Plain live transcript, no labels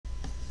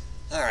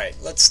Alright,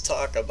 let's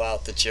talk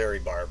about the cherry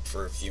barb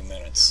for a few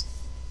minutes.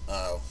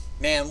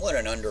 Man, what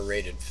an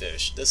underrated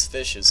fish. This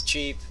fish is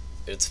cheap.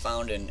 It's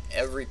found in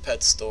every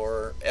pet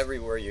store,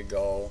 everywhere you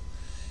go.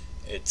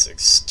 It's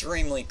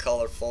extremely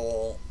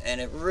colorful,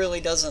 and it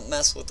really doesn't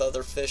mess with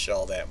other fish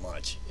all that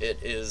much.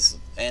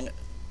 And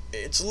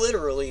it's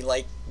literally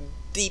like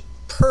the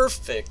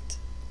perfect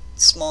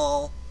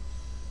small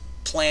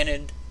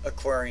planted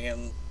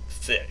aquarium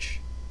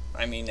fish.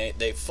 I mean,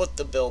 they foot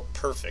the bill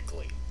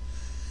perfectly.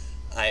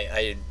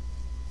 I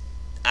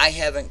I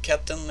haven't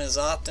kept them as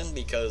often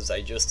because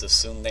I just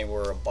assumed they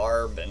were a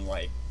barb, and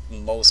like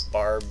most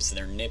barbs,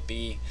 they're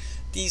nippy.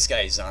 These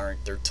guys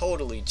aren't. They're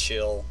totally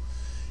chill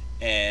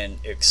and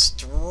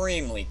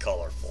extremely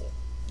colorful.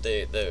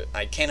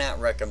 I cannot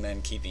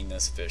recommend keeping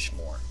this fish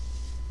more.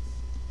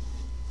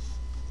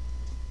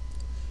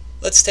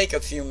 Let's take a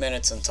few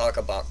minutes and talk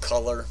about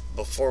color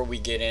before we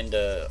get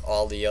into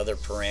all the other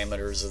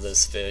parameters of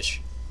this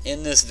fish.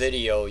 In this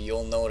video,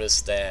 you'll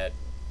notice that,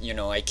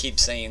 I keep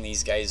saying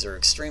these guys are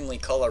extremely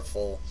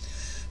colorful,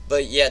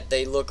 but yet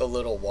they look a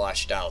little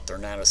washed out. They're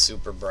not a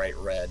super bright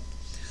red.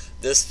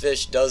 This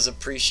fish does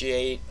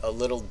appreciate a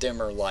little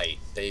dimmer light.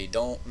 They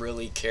don't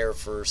really care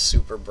for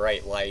super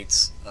bright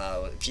lights.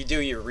 If you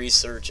do your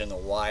research in the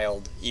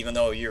wild, even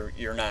though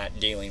you're not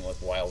dealing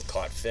with wild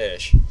caught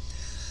fish,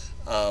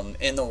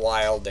 in the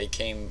wild they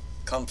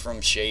come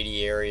from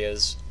shady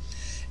areas,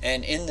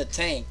 and in the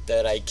tank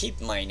that I keep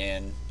mine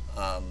in,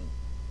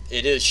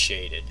 it is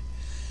shaded.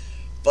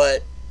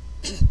 But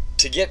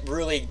to get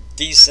really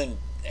decent,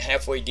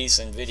 halfway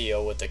decent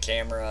video with the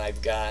camera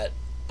I've got,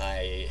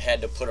 I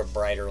had to put a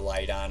brighter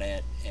light on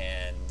it,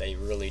 and they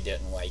really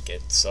didn't like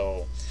it.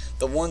 So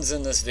the ones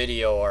in this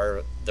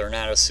video they're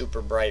not a super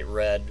bright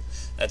red.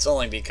 That's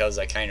only because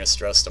I kind of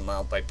stressed them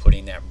out by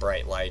putting that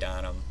bright light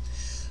on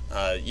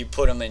them. You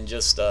put them in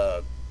just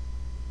a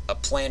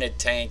planted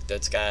tank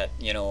that's got,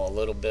 a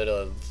little bit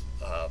of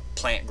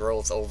plant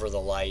growth over the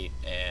light,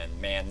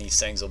 and man, these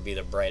things will be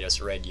the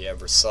brightest red you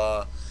ever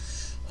saw.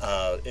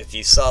 If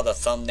you saw the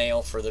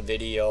thumbnail for the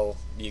video,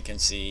 you can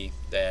see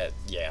that,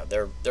 yeah,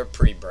 they're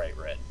pretty bright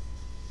red.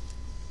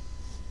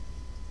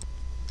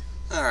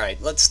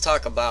 Alright, let's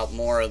talk about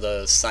more of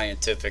the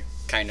scientific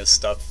kind of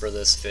stuff for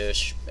this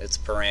fish, its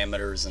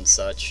parameters and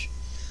such.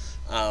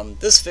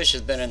 This fish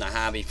has been in the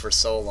hobby for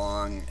so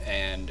long,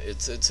 and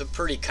it's a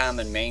pretty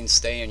common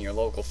mainstay in your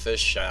local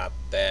fish shop,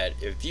 that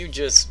if you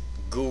just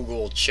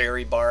Google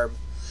cherry barb,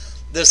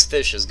 this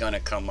fish is going to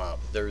come up.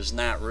 There's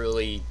not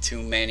really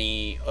too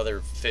many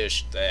other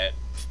fish that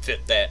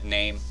fit that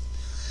name,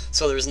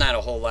 so there's not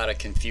a whole lot of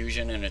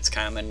confusion in its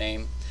common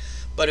name.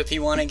 But if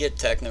you want to get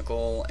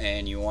technical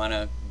and you want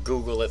to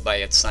Google it by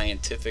its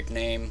scientific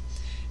name,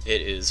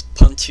 it is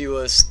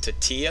Puntius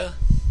titteya,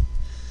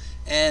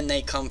 and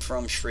they come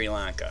from Sri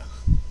Lanka.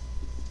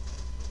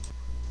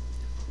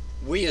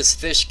 We as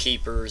fish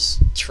keepers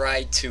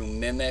try to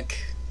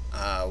mimic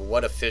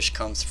what a fish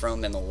comes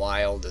from in the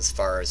wild, as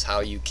far as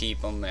how you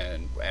keep them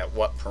and at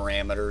what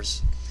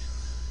parameters.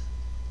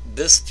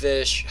 This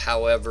fish,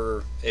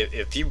 however,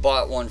 if you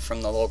bought one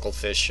from the local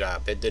fish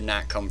shop, it did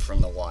not come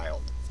from the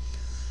wild.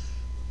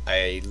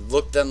 I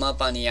looked them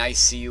up on the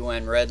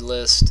ICUN red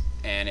list,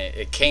 and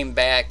it came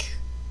back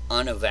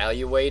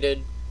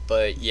unevaluated,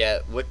 but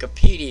yet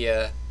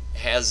Wikipedia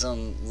has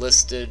them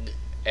listed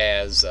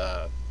as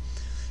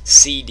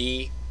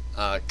CD,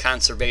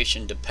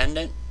 conservation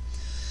dependent,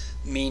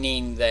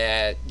 meaning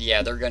that,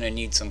 yeah, they're going to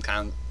need some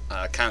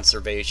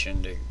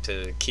conservation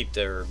to keep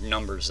their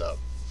numbers up.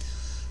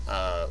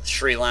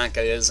 Sri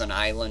Lanka is an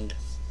island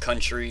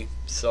country,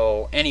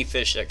 so any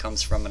fish that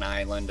comes from an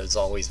island is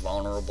always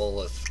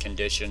vulnerable if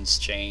conditions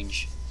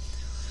change.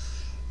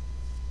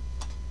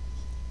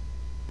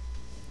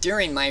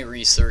 During my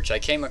research, I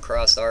came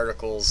across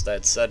articles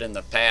that said in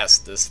the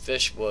past this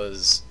fish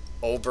was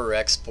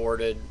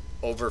over-exported,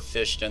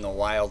 overfished in the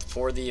wild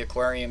for the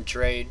aquarium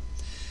trade,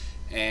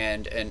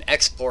 and an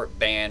export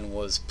ban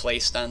was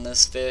placed on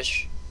this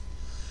fish.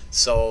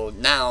 So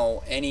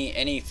now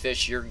any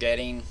fish you're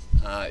getting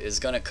is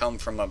going to come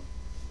from a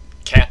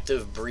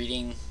captive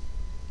breeding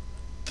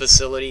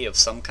facility of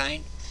some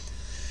kind.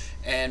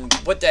 And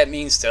what that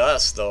means to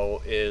us,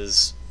 though,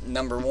 is,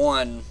 number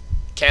one,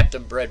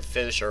 captive bred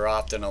fish are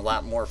often a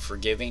lot more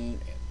forgiving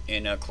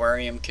in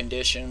aquarium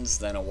conditions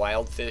than a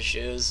wild fish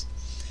is.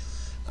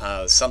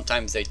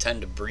 Sometimes they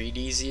tend to breed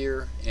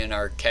easier in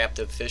our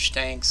captive fish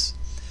tanks,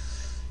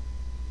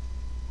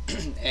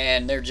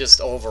 and they're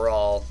just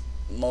overall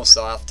most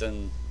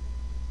often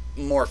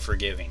more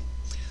forgiving.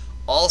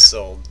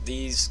 Also,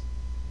 these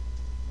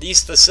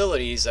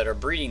facilities that are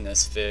breeding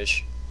this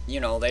fish,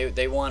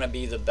 they want to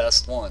be the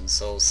best ones.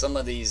 So some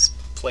of these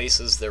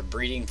places, they're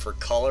breeding for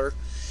color,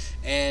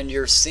 and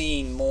you're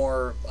seeing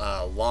more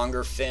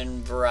longer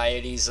fin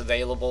varieties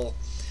available.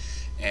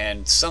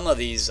 And some of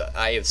these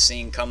I have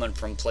seen coming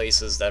from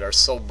places that are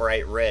so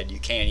bright red you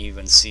can't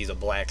even see the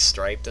black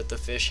stripe that the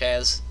fish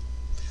has.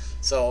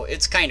 So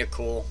it's kind of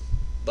cool,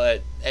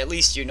 but at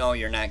least you're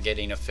not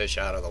getting a fish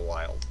out of the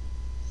wild.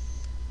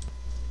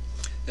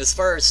 As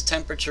far as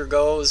temperature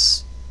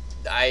goes,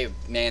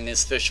 Man,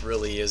 this fish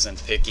really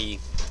isn't picky.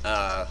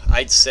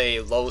 I'd say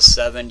low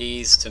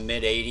 70s to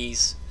mid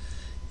 80s.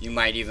 You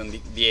might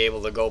even be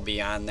able to go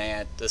beyond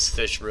that. This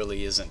fish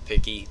really isn't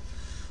picky.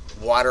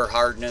 Water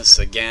hardness,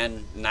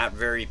 again, not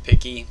very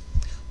picky.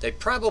 They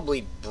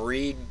probably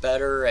breed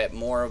better at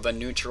more of a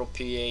neutral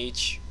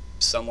pH,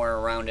 somewhere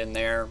around in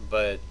there,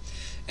 but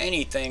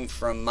anything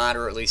from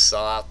moderately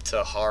soft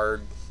to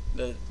hard,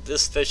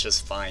 this fish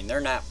is fine.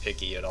 They're not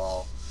picky at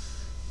all.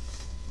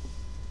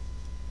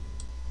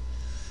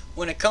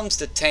 When it comes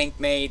to tank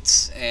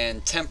mates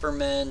and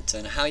temperament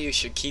and how you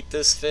should keep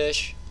this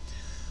fish,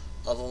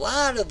 a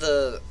lot of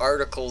the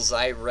articles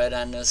I read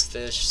on this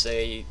fish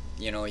say,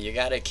 you know, you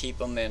got to keep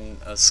them in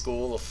a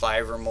school of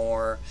 5 or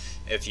more.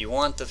 If you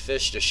want the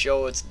fish to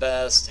show its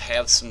best,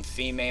 have some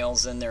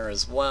females in there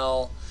as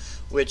well,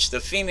 which the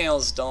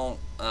females don't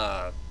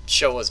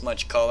show as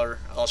much color.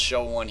 I'll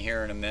show one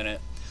here in a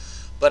minute.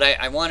 But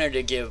I wanted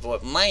to give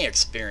what my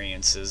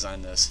experience is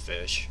on this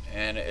fish,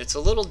 and it's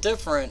a little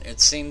different, it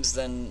seems,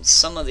 than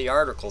some of the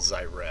articles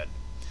I read.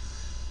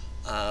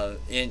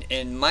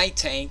 In my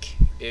tank,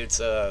 it's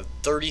a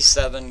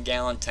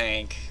 37-gallon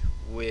tank,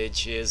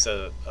 which is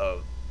a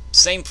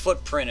same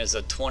footprint as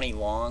a 20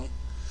 long,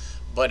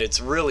 but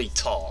it's really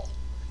tall.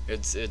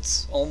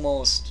 It's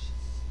almost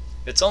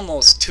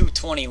 2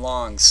 20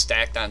 longs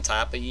stacked on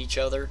top of each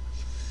other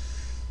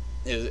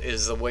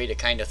is the way to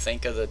kind of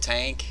think of the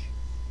tank.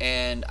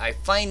 And I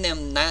find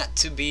them not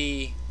to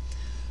be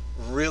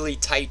really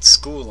tight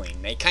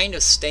schooling. They kind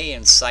of stay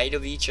inside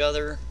of each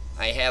other.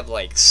 I have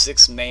like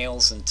 6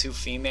 males and 2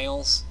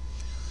 females,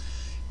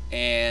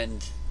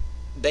 and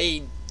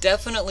they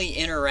definitely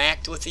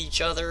interact with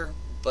each other,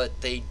 but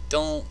they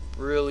don't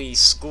really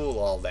school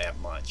all that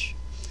much.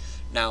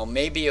 Now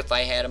maybe if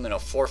I had them in a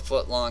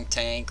 4-foot long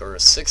tank or a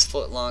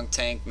 6-foot long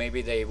tank,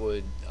 maybe they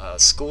would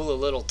school a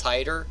little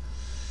tighter,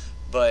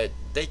 but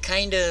they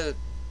kind of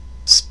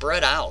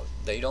spread out.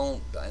 They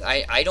don't,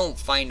 I don't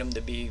find them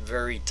to be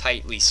very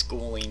tightly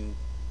schooling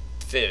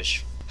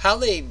fish. How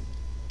they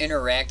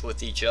interact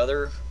with each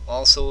other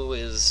also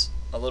is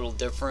a little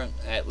different,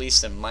 at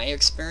least in my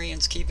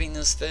experience keeping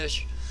this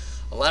fish.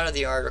 A lot of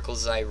the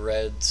articles I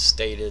read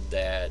stated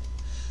that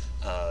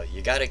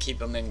you got to keep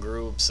them in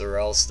groups or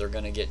else they're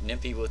going to get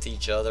nippy with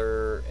each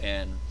other.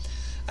 And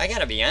I got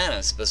to be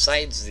honest,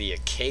 besides the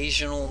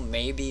occasional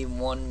maybe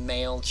one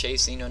male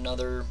chasing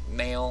another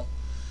male,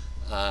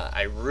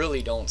 I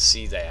really don't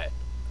see that.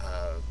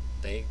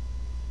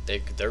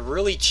 They're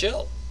really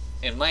chill,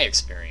 in my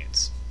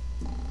experience.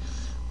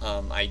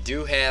 I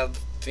do have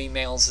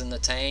females in the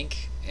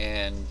tank,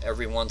 and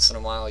every once in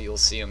a while you'll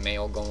see a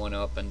male going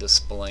up and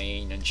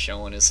displaying and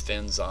showing his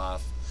fins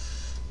off.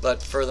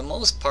 But for the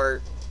most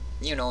part,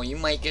 you know, you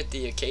might get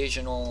the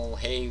occasional,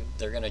 hey,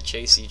 they're going to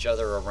chase each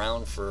other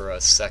around for a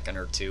second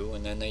or two,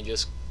 and then they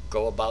just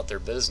go about their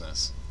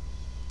business.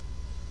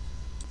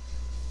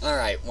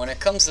 Alright, when it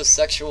comes to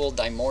sexual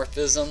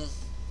dimorphism,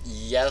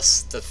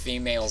 yes, the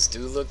females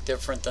do look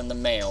different than the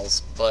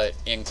males, but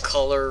in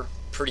color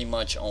pretty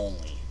much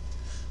only.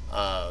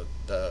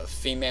 The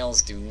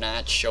females do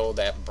not show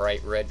that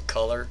bright red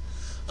color.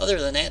 Other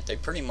than that, they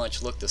pretty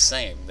much look the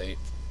same.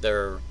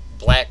 Their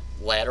black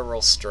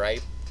lateral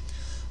stripe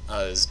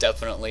is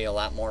definitely a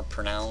lot more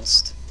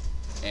pronounced,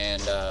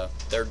 and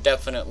they're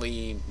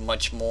definitely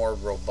much more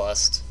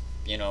robust,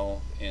 you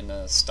know, in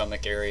the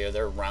stomach area.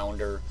 They're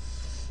rounder,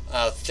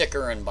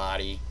 thicker in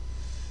body.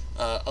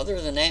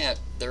 Other than that,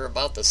 they're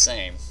about the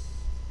same.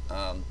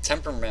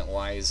 Temperament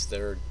wise,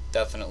 they're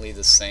definitely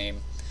the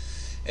same.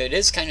 It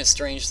is kind of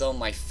strange though,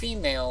 my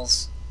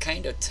females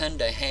kind of tend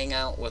to hang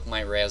out with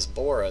my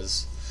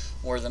rasboras,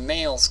 where the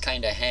males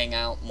kind of hang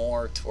out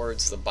more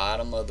towards the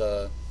bottom of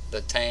the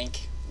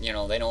tank. You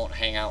know, they don't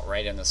hang out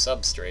right in the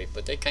substrate,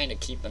 but they kind of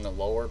keep in the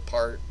lower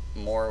part,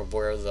 more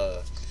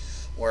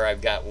where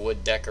I've got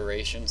wood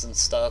decorations and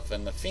stuff,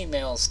 and the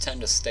females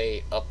tend to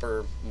stay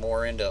upper,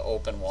 more into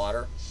open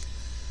water.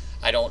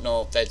 I don't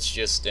know if that's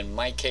just in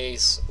my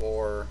case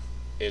or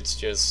it's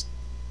just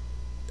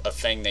a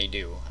thing they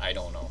do. I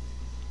don't know.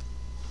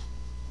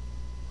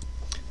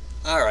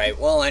 Alright,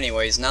 well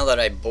anyways, now that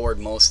I bored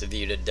most of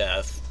you to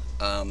death,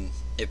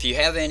 if you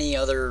have any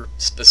other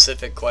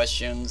specific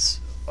questions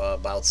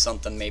about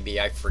something maybe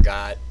I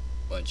forgot,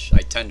 which I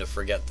tend to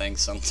forget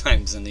things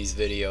sometimes in these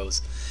videos,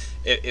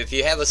 if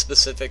you have a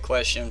specific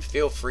question,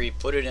 feel free,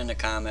 put it in the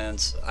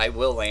comments. I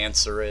will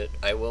answer it,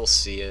 I will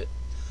see it,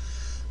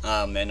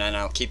 and then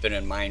I'll keep it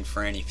in mind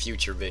for any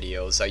future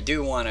videos. I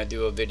do want to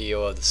do a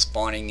video of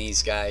spawning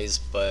these guys,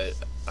 but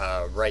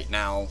right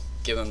now,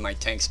 given my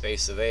tank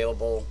space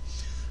available,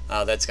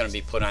 that's going to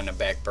be put on the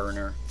back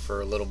burner for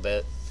a little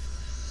bit.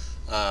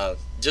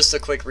 Just a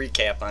quick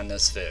recap on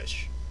this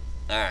fish.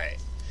 Alright,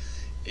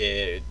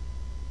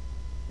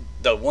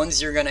 the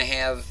ones you're going to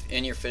have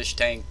in your fish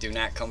tank do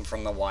not come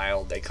from the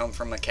wild. They come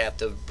from a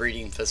captive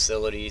breeding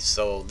facility,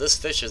 so this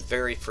fish is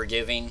very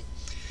forgiving.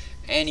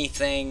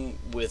 Anything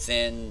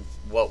within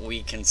what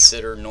we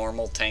consider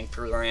normal tank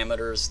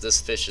parameters,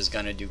 this fish is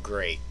going to do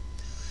great.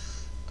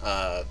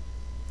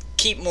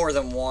 Keep more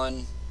than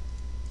one.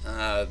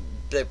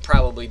 they'd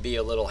probably be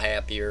a little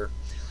happier.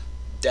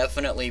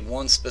 Definitely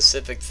one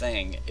specific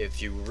thing,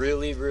 if you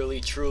really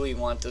truly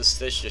want this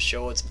fish to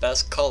show its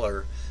best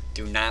color,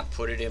 do not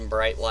put it in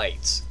bright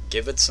lights.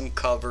 Give it some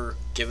cover,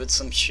 give it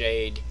some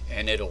shade,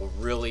 and it'll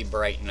really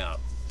brighten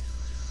up.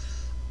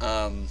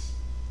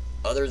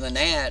 Other than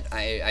that,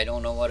 I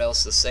don't know what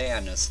else to say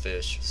on this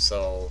fish.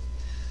 So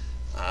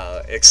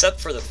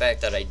except for the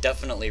fact that I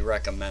definitely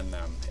recommend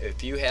them.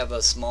 If you have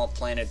a small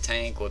planted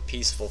tank with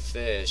peaceful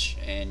fish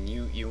and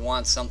you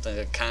want something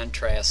to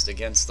contrast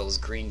against those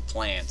green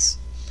plants,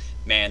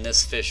 man,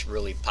 this fish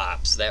really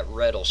pops. That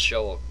red will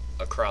show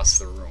across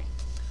the room.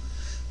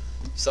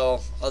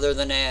 So other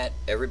than that,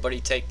 everybody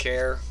take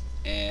care,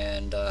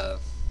 and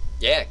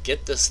yeah,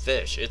 get this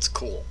fish. It's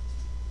cool.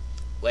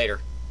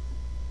 Later.